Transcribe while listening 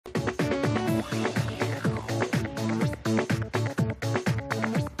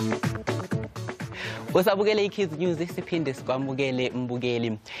Usabukele iKids News siphinde sikwamukele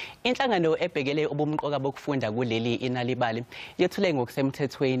mbukeli. Inhlangano ebhekele ubumqoka bokufunda kuleli iNal'ibali yethule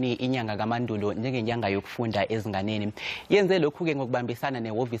ngokusemthethweni inyanga kaMandulo njengenyanga yokufunda ezinganeni. Yenze lokhu ke ngokubambisana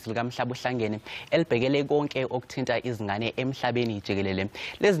nehhovisi likaMhlaba uhlangene elibhekele konke okuthinta izingane emhlabeni jikelele.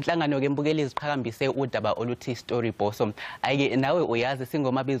 Lezi inhlangano ke mbukeli ziqhakambise udaba oluthi story Bosso. Ayike nawe uyazi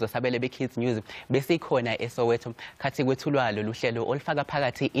singomabizo sabele beKids News besikhona eSoweto khathi kwethulwa lolu hlelo olufaka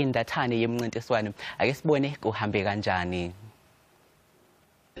phakathi indathane yemncintiswano. Ake sibone kuhambe kanjani.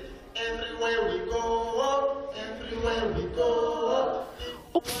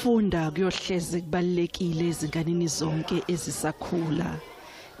 Ukufunda kuyohleze kubalekile ezinganeni zonke ezisakhula.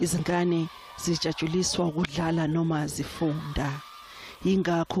 Izingane zijatshuliswa ukudlala noma zifunda.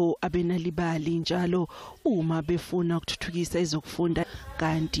 Ingakho abenalibali njalo uma befuna ukuthuthukisa ezokufunda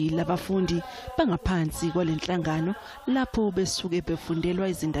kanti labafundi bangaphansi kwalenhlangano lapho besuke befundelwa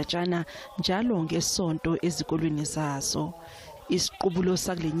izindatshana njalo ngesonto ezikolweni zazo. Isiqubulo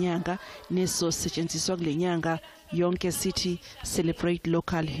sakulenyanga neso setshenziswa kulenyanga yonke sithi celebrate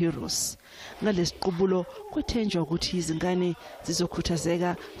local heroes. Ngalesiqubulo kwethenjwa ukuthi izingane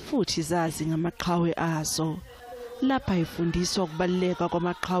zizokhuthazeka futhi zazi ngamaqhawe azo. Lapha ifundiswa ukubaleka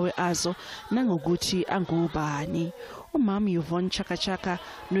kwamaqhawe azo nangokuthi angobani. Umama Yvonne Chakachaka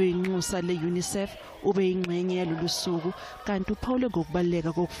noyinxusa leUNICEF ube ingxenye yalolu suku kanti uphawule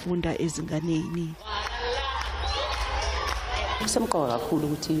ngokubaleka kokufunda ezinganeni. Kusemqoka kakhulu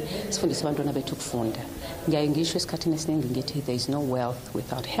ukuthi sifundise abantwana bethu ukufunda. Ngiyaye ngisho esikhathini esiningi ngithi there is no wealth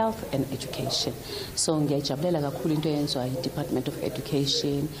without health and education. So ngiyajabulela kakhulu into eyenzwa iDepartment of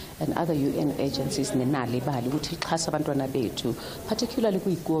Education and other UN agencies neNal'ibali ukuthi ixhasa abantwana bethu particularly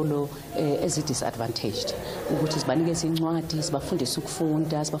kuyikolo ezi-disadvantaged ukuthi sibanikeze incwadi sibafundise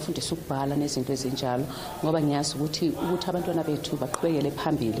ukufunda sibafundise ukubhala nezinto ezinjalo ngoba ngiyazi ukuthi abantwana bethu baqhubekele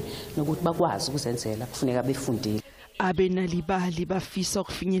phambili nokuthi bakwazi ukuzenzela kufuneka befundile. Abenal'ibali bafisa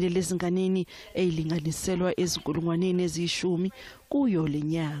ukufinyelela ezinganeni ezilinganiselwa ezinkulungwaneni eziyishumi kuyo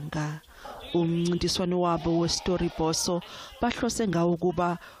lenyanga. Umncintiswano wabo westory Bosso bahlose ngawo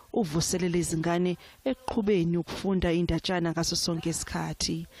kuba uvuselele izingane eqhubeni ukufunda indatshana ngaso sonke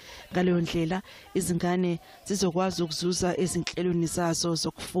isikhathi. Ngaleyo ndlela izingane zizokwazi ukuzuza ezinhlelweni zazo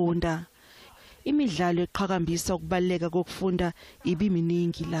zokufunda. Imidlalo eqhakambisa ukubaleka kokufunda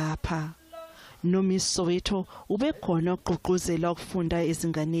ibiminingi lapha. Nomiss Soweto ubekhona ukugqugquzela ukufunda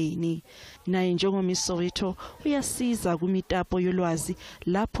ezinganeni. Naye njengomiss Soweto uyasiza kumitapo yolwazi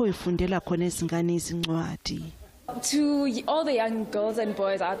lapho efundela khona izingane izincwadi. To all the young girls and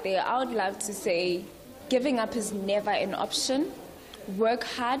boys out there, I would love to say giving up is never an option. Work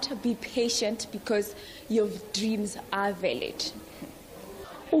hard, be patient because your dreams are valid.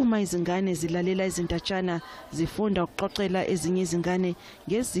 Uma izingane zilalela izindatshana zifunda ukuxoxela ezinye izingane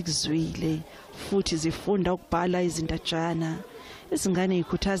ngezikuzwile futhi zifunda ukubhala izindatshana. Izingane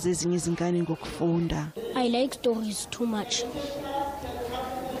ikhuthaza ezinye izingane ngokufunda. I like stories too much.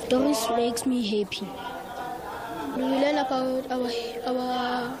 Stories makes me happy. We learn about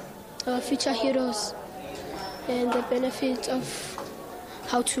our future heroes and the benefits of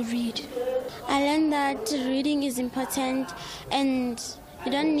how to read. I learned that reading is important and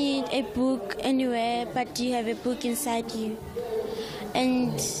you don't need a book anywhere, but you have a book inside you.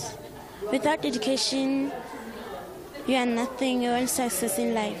 And without education, you are nothing, you are success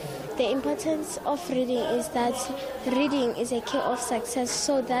in life. The importance of reading is that reading is a key of success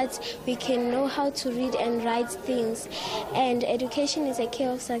so that we can know how to read and write things. And education is a key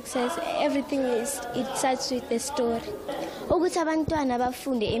of success. Everything it starts with the story. Ukuthi abantwana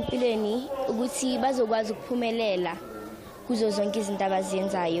bafunde empilweni ukuthi bazokwazi ukuphumelela. It's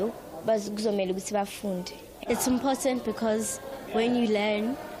important because when you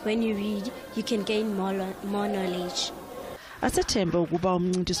learn, when you read, you can gain more knowledge. Asethemba ukuba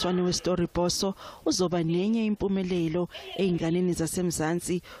umncintiswano westory Bosso uzoba nenye impumelelo einganeni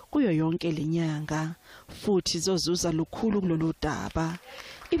zasemzansi kuyo yonke lenyanga futhi zozuza lukhulu kulolu daba.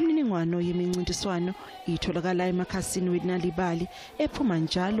 Imininingwano yemincintiswano itholakala emakhasini weNal'ibali ephuma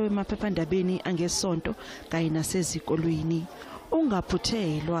njalo emaphephandabeni angesonto kanye nasezikolweni.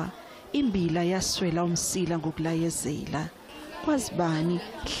 Ungaphuthelwa imbila yaswela umsila ngokulayezela. Kwazibani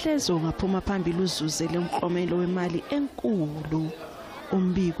hlezo ngaphuma phambili uzuzele umklomelo wemali enkulu.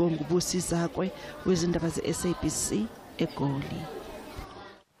 Umbiko ngubusizakwe wezindaba zeSABC eGoli.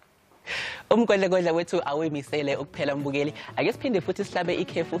 Umgodla wethu awemisele ukuphela mbukeli. Ake siphinde futhi sihlabe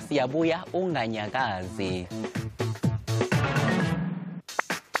ikhefu siyabuya unganyakazi.